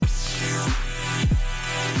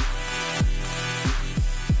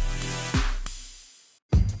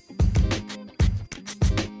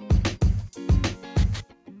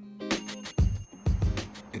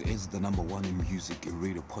is the number one in music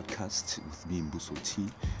radio podcast with me, Mbuso T.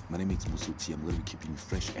 My name is Mbuso T. I'm going to be keeping you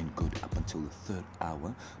fresh and good up until the third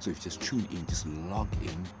hour. So if you just tune in, just log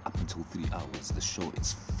in up until 3 hours. The show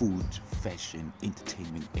is food, fashion,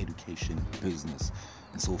 entertainment, education, business,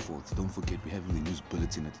 and so forth. Don't forget, we're having the news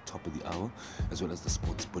bulletin at the top of the hour, as well as the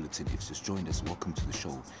sports bulletin. If you just joined us, welcome to the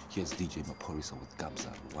show. Here's DJ Maporisa with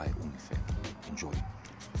Gabza, Why Only Fan. Enjoy.